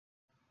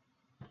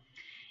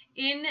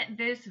In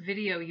this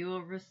video, you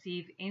will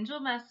receive angel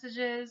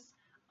messages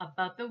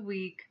about the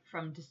week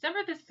from December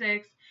the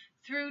 6th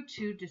through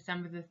to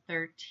December the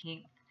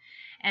 13th.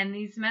 And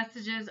these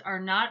messages are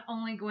not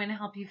only going to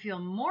help you feel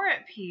more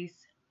at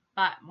peace,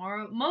 but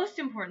most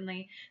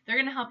importantly, they're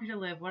going to help you to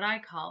live what I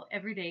call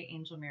everyday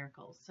angel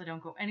miracles. So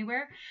don't go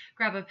anywhere.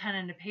 Grab a pen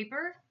and a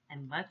paper,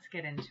 and let's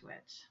get into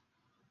it.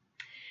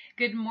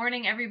 Good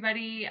morning,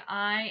 everybody.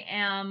 I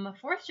am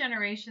fourth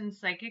generation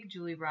psychic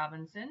Julie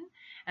Robinson.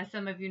 As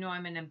some of you know,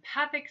 I'm an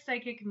empathic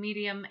psychic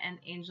medium and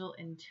angel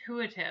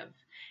intuitive.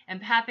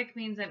 Empathic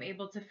means I'm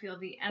able to feel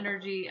the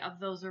energy of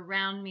those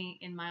around me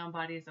in my own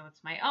body as though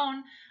it's my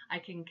own. I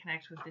can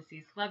connect with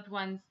deceased loved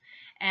ones,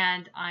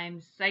 and I'm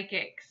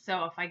psychic.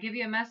 So if I give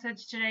you a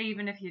message today,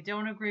 even if you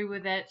don't agree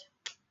with it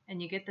and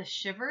you get the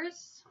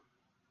shivers,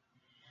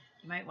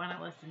 you might want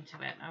to listen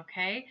to it,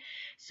 okay?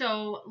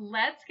 So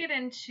let's get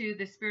into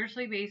the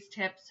spiritually based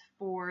tips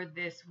for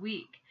this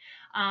week.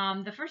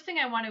 The first thing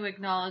I want to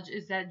acknowledge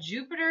is that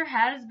Jupiter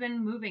has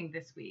been moving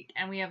this week,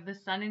 and we have the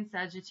Sun in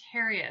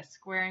Sagittarius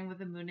squaring with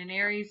the Moon in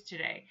Aries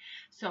today.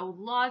 So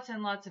lots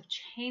and lots of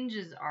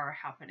changes are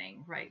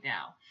happening right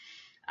now.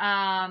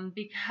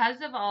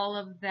 Because of all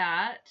of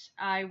that,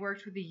 I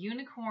worked with the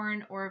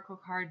Unicorn Oracle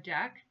card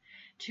deck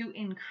to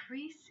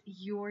increase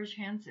your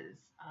chances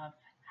of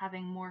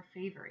having more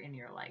favor in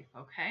your life,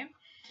 okay?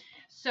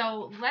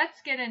 So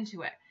let's get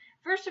into it.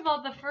 First of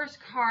all, the first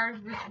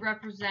card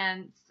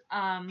represents,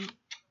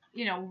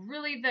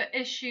 really the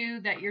issue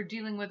that you're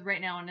dealing with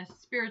right now on a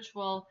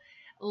spiritual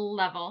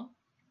level,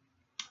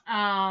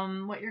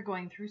 what you're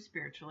going through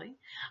spiritually.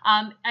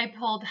 I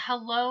pulled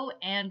hello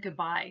and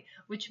goodbye,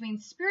 which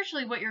means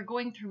spiritually what you're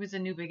going through is a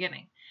new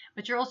beginning,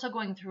 but you're also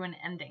going through an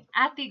ending.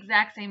 At the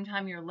exact same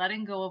time, you're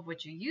letting go of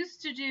what you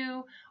used to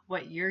do,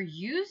 what you're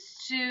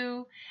used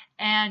to,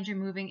 and you're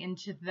moving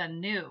into the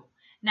new.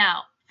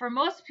 Now, for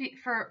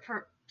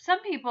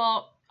some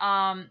people,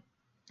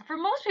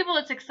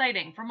 it's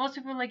exciting. For most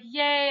people, like,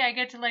 yay, I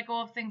get to let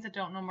go of things that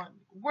don't no more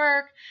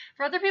work.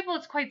 For other people,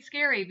 it's quite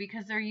scary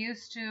because they're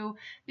used to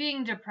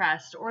being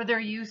depressed or they're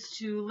used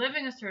to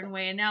living a certain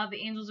way, and now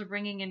the angels are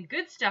bringing in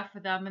good stuff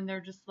for them, and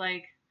they're just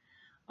like,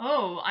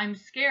 oh, I'm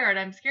scared.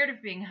 I'm scared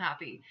of being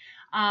happy.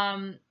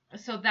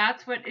 So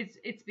that's what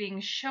it's being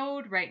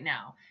showed right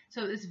now.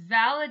 So it's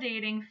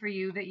validating for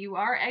you that you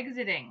are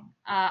exiting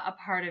a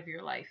part of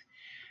your life.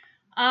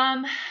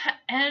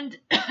 And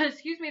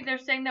excuse me, they're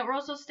saying that we're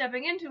also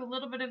stepping into a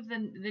little bit of the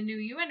new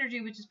you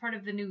energy, which is part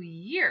of the new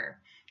year.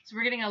 So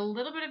we're getting a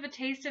little bit of a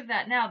taste of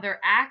that now. They're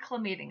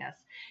acclimating us.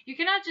 You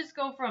cannot just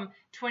go from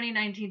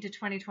 2019 to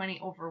 2020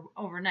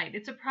 overnight.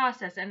 It's a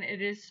process, and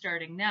it is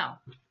starting now.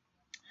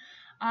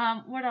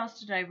 What else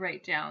did I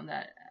write down?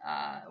 That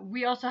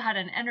we also had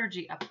an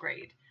energy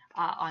upgrade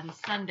on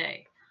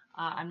Sunday.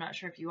 I'm not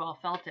sure if you all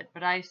felt it,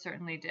 but I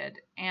certainly did.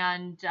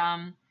 And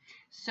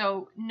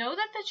so know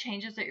that the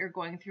changes that you're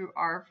going through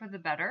are for the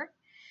better.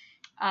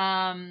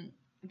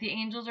 The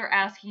angels are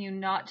asking you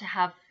not to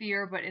have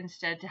fear, but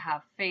instead to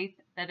have faith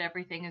that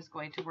everything is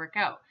going to work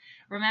out.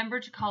 Remember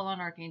to call on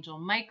Archangel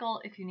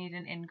Michael if you need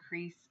an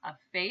increase of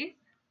faith.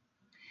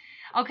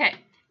 Okay,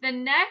 the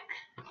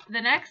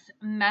next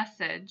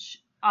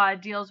message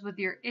deals with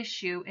your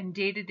issue in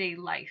day-to-day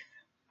life.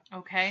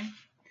 Okay,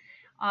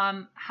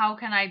 how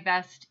can I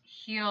best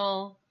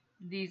heal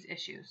these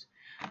issues?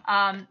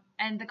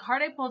 And the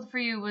card I pulled for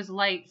you was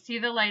light. See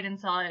the light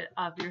inside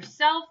of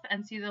yourself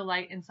and see the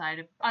light inside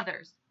of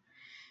others.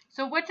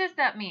 So what does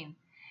that mean?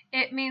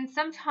 It means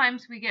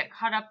sometimes we get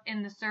caught up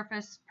in the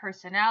surface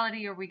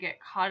personality, or we get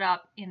caught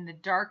up in the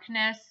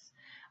darkness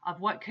of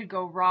what could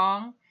go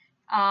wrong.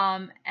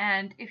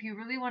 And if you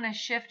really want to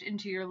shift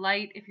into your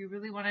light, if you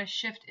really want to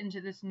shift into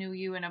this new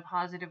you in a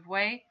positive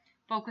way,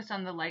 focus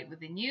on the light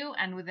within you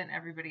and within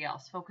everybody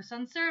else. Focus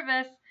on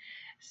service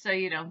so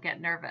you don't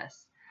get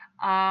nervous.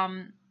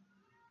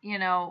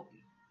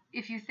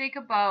 If you think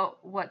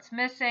about what's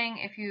missing,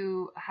 if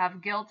you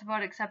have guilt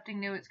about accepting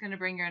new, it's going to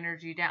bring your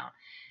energy down.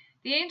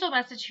 The angel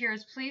message here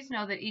is please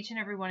know that each and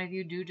every one of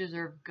you do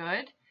deserve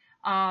good.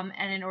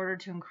 And in order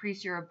to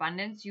increase your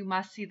abundance, you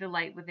must see the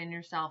light within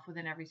yourself,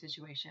 within every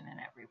situation and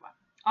everyone.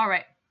 All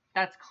right,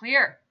 that's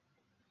clear.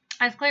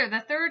 That's clear. The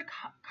third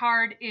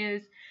card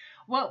is,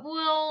 what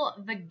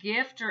will the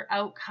gift or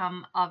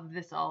outcome of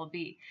this all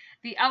be?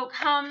 The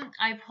outcome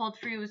I pulled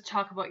for you is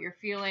talk about your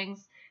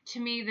feelings. To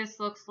me, this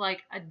looks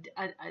like a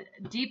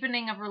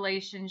deepening of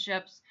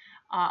relationships,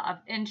 of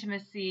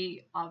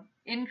intimacy, of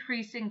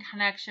increasing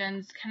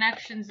connections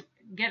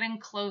getting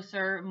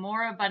closer,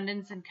 more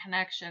abundance in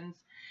connections.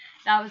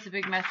 That was a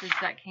big message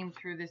that came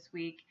through this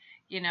week.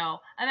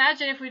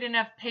 Imagine if we didn't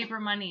have paper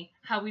money,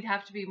 how we'd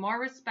have to be more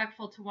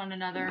respectful to one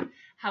another,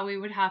 how we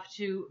would have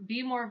to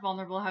be more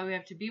vulnerable, how we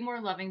have to be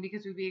more loving,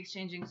 because we'd be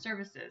exchanging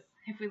services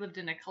if we lived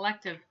in a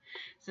collective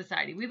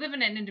society. We live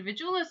in an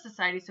individualist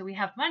society, so we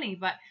have money,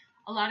 but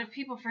a lot of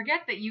people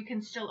forget that you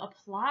can still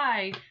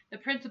apply the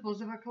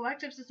principles of a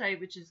collective society,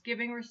 which is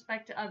giving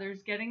respect to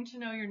others, getting to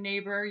know your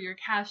neighbor, your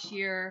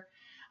cashier,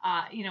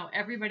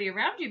 everybody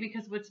around you,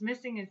 because what's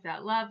missing is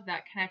that love,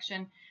 that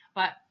connection.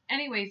 But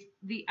anyways,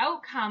 the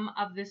outcome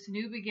of this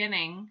new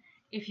beginning,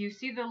 if you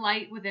see the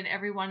light within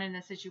everyone in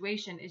a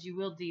situation, is you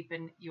will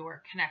deepen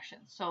your connection.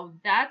 So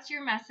that's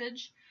your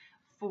message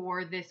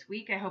for this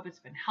week. I hope it's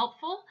been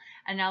helpful.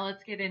 And now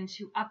let's get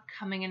into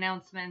upcoming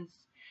announcements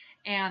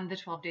and the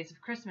 12 days of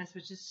Christmas,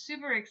 which is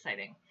super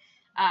exciting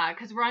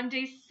because we're on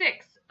day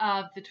 6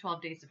 of the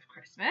 12 days of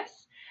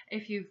Christmas.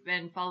 If you've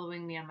been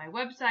following me on my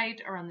website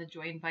or on the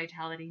Joy and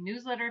Vitality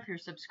newsletter, if you're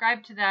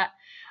subscribed to that,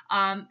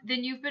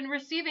 then you've been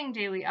receiving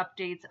daily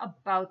updates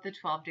about the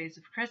 12 days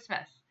of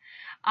Christmas.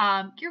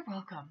 You're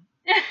welcome.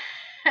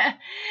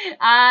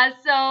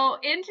 So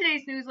in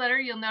today's newsletter,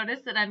 you'll notice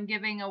that I'm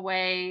giving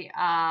away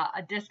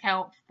a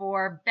discount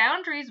for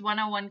Boundaries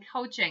 101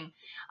 coaching.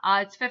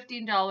 It's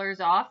 $15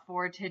 off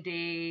for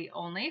today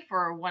only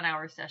for a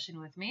 1-hour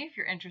session with me if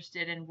you're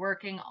interested in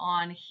working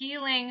on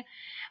healing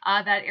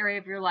that area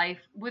of your life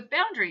with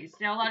boundaries.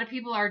 Now, a lot of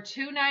people are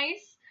too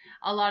nice.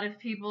 A lot of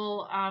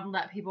people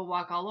let people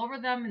walk all over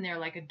them and they're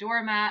like a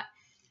doormat.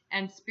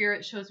 And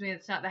Spirit shows me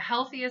it's not the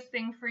healthiest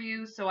thing for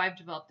you. So I've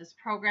developed this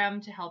program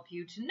to help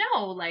you to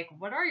know, like,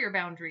 what are your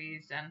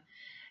boundaries and,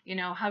 you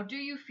know, how do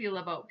you feel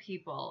about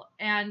people,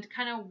 and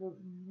kind of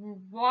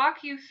walk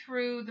you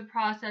through the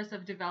process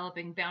of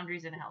developing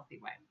boundaries in a healthy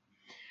way.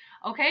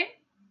 Okay.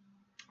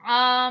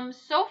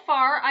 So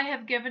far I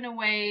have given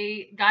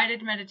away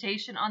guided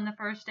meditation on the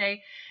first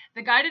day.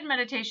 The guided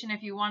meditation,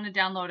 if you want to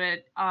download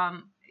it,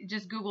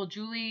 just Google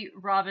Julie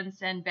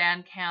Robinson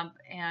Bandcamp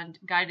and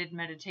guided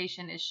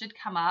meditation. It should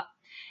come up.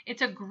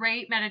 It's a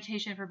great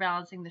meditation for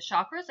balancing the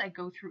chakras. I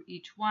go through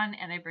each one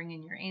and I bring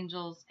in your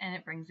angels and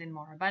it brings in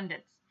more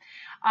abundance.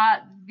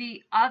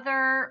 The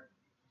other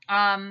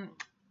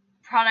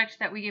product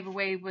that we gave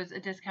away was a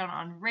discount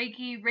on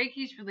Reiki.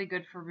 Reiki is really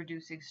good for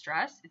reducing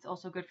stress. It's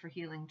also good for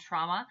healing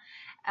trauma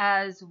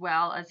as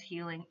well as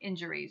healing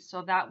injuries.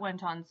 So that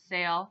went on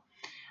sale.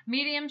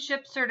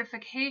 Mediumship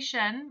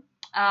certification.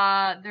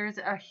 There's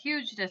a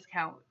huge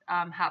discount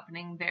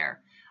happening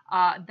there.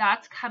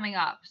 That's coming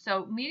up.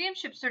 So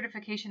mediumship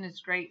certification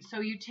is great. So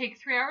you take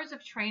 3 hours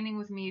of training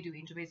with me. You do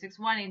Angel Basics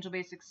 1, Angel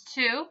Basics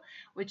 2,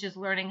 which is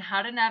learning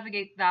how to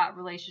navigate that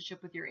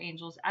relationship with your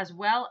angels, as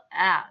well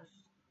as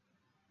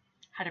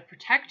how to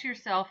protect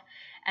yourself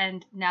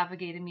and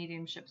navigate a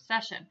mediumship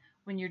session.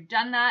 When you're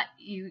done that,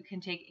 you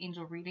can take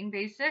Angel Reading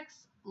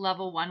Basics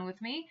Level 1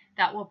 with me.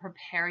 That will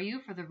prepare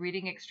you for the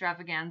reading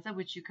extravaganza,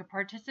 which you could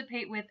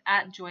participate with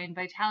at Joy and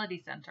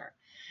Vitality Center.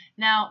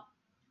 Now,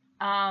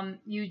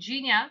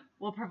 Eugenia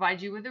will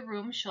provide you with a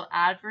room. She'll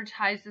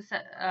advertise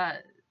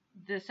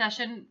the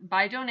session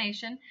by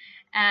donation,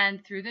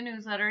 and through the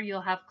newsletter,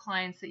 you'll have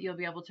clients that you'll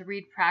be able to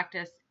read,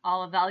 practice.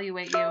 I'll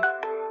evaluate you,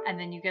 and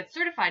then you get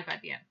certified by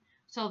the end.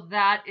 So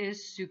that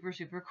is super,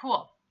 super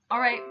cool. All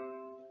right.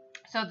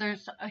 So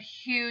there's a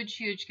huge,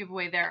 huge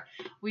giveaway there.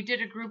 We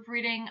did a group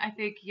reading, I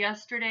think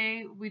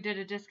yesterday. We did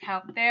a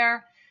discount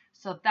there.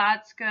 So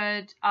that's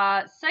good.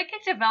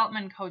 Psychic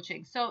development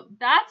coaching. So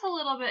that's a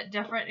little bit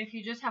different. If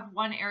you just have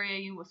one area,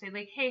 you will say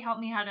like, hey, help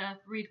me how to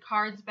read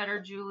cards better,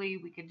 Julie.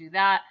 We could do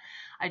that.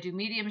 I do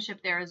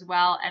mediumship there as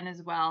well. And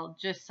as well,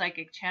 just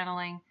psychic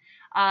channeling.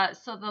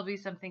 So there'll be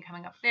something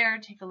coming up there.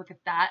 Take a look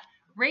at that.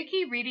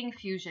 Reiki Reading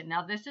Fusion.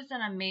 Now, this is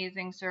an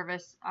amazing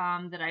service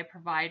that I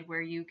provide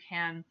where you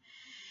can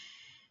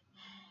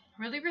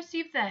really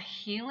receive the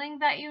healing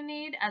that you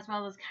need, as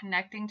well as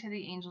connecting to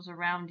the angels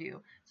around you.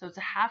 So it's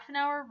a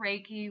half-an-hour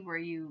Reiki where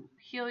you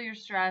heal your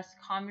stress,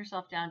 calm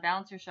yourself down,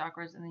 balance your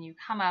chakras, and then you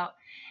come out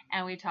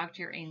and we talk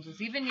to your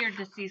angels, even your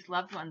deceased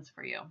loved ones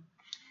for you.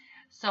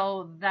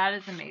 So that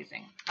is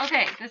amazing.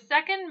 Okay, the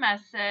second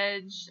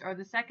message, or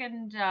the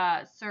second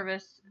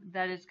service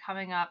that is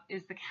coming up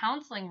is the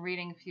Counseling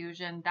Reading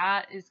Fusion.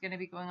 That is going to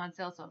be going on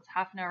sale. So it's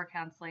half-an-hour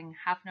counseling,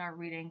 half-an-hour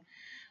reading.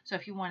 So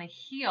if you want to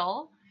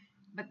heal,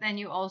 but then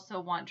you also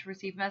want to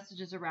receive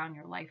messages around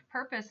your life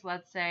purpose,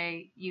 let's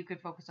say, you could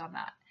focus on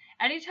that.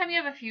 Anytime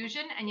you have a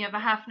fusion and you have a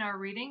half-an-hour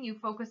reading, you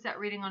focus that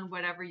reading on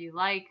whatever you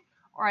like,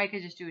 or I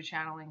could just do a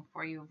channeling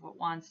for you of what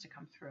wants to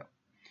come through.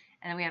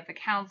 And then we have the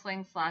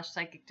counseling /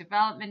 psychic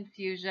development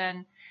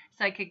fusion,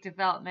 psychic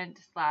development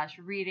 /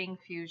 reading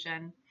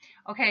fusion.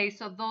 Okay,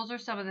 so those are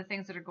some of the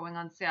things that are going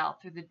on sale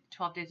through the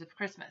 12 days of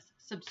Christmas.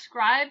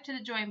 Subscribe to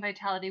the Joy and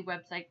Vitality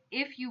website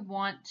if you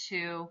want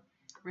to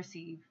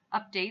receive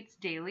updates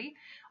daily,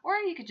 or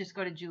you could just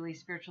go to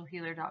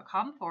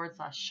juliespiritualhealer.com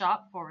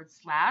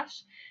 /shop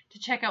 / to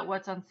check out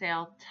what's on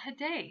sale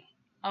today.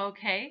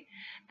 Okay,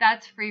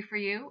 that's free for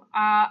you.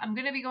 I'm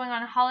going to be going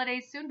on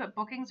holidays soon, but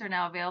bookings are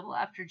now available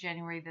after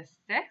January the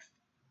 6th.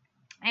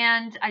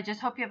 And I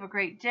just hope you have a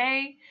great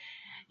day.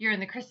 You're in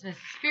the Christmas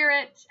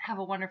spirit. Have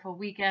a wonderful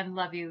weekend.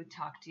 Love you.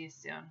 Talk to you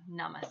soon.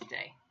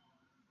 Namaste.